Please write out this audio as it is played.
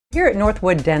Here at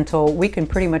Northwood Dental, we can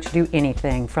pretty much do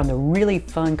anything from the really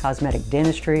fun cosmetic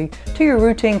dentistry to your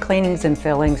routine cleanings and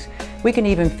fillings. We can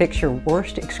even fix your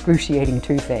worst excruciating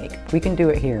toothache. We can do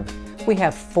it here. We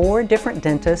have 4 different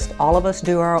dentists. All of us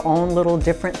do our own little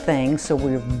different things, so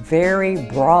we're very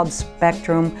broad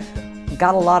spectrum.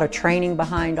 Got a lot of training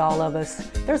behind all of us.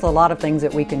 There's a lot of things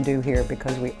that we can do here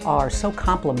because we are so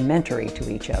complementary to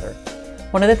each other.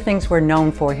 One of the things we're known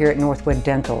for here at Northwood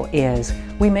Dental is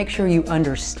we make sure you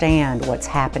understand what's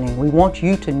happening. We want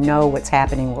you to know what's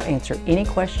happening. We'll answer any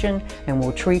question and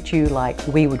we'll treat you like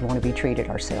we would want to be treated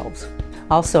ourselves.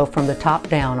 Also, from the top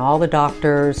down, all the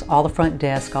doctors, all the front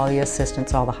desk, all the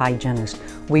assistants, all the hygienists,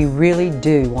 we really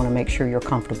do want to make sure you're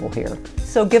comfortable here.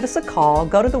 So give us a call,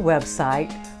 go to the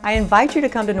website. I invite you to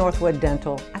come to Northwood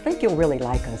Dental. I think you'll really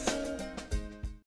like us.